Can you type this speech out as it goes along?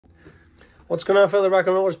What's going on, fellow rock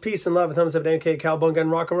and rollers? Peace and love and thumbs up to AK Cowbunga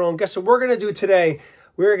and rock and roll. And guess what we're going to do today?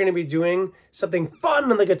 We're going to be doing something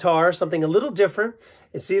fun on the guitar, something a little different.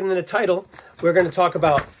 It's even in the title. We're going to talk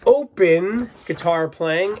about open guitar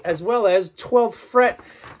playing as well as 12th fret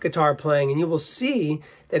guitar playing. And you will see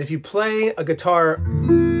that if you play a guitar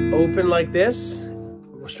open like this,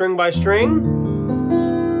 string by string,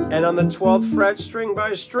 and on the 12th fret, string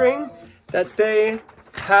by string, that they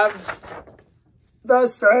have the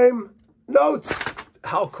same notes.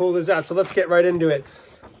 How cool is that? So let's get right into it.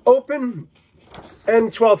 Open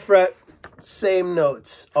and 12th fret, same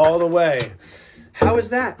notes all the way. How is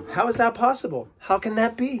that? How is that possible? How can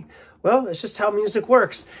that be? Well, it's just how music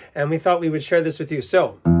works, and we thought we would share this with you.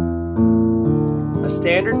 So, a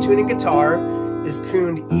standard tuning guitar is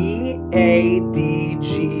tuned E, A, D,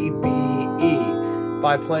 G, B, E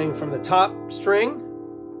by playing from the top string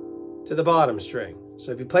to the bottom string.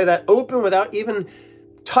 So if you play that open without even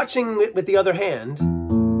touching it with the other hand,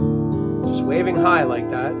 just waving high like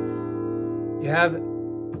that, you have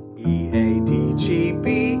E, A, D, G,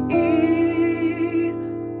 B, E.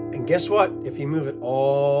 And guess what? If you move it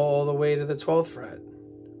all the way to the 12th fret,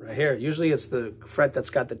 right here, usually it's the fret that's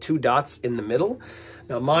got the two dots in the middle.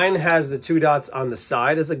 Now mine has the two dots on the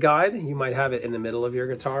side as a guide. You might have it in the middle of your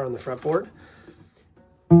guitar on the fretboard.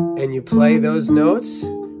 And you play those notes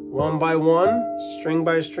one by one, string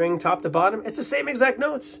by string, top to bottom. It's the same exact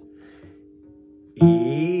notes.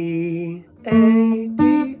 E, A,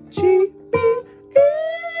 D, G, B,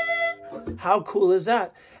 E. How cool is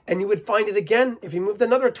that? And you would find it again if you moved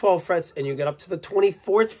another 12 frets and you get up to the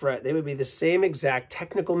 24th fret. They would be the same exact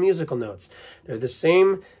technical musical notes. They're the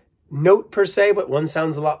same note per se, but one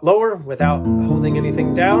sounds a lot lower without holding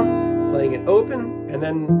anything down, playing it open, and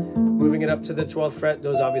then moving it up to the 12th fret.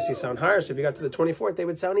 Those obviously sound higher. So if you got to the 24th, they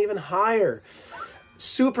would sound even higher.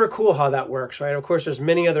 Super cool how that works, right? Of course, there's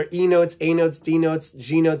many other E notes, A notes, D notes,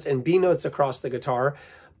 G notes, and B notes across the guitar.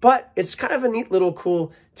 But it's kind of a neat little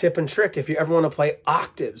cool tip and trick if you ever want to play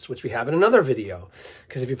octaves, which we have in another video.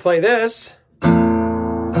 Because if you play this,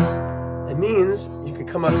 it means you could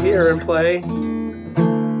come up here and play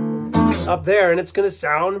up there, and it's going to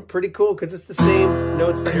sound pretty cool because it's the same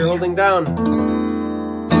notes that you're holding down.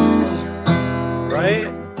 Right?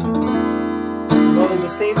 Holding the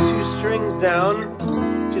same two strings down,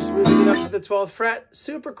 just moving it up to the 12th fret.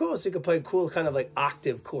 Super cool. So you can play cool kind of like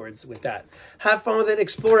octave chords with that. Have fun with it.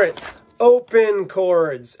 Explore it. Open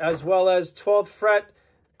chords as well as 12th fret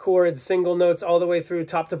chords, single notes all the way through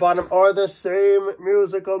top to bottom are the same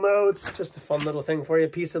musical notes. Just a fun little thing for you.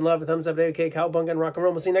 Peace and love. A thumbs up to AK Cowbunga and rock and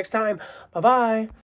roll. We'll see you next time. Bye-bye.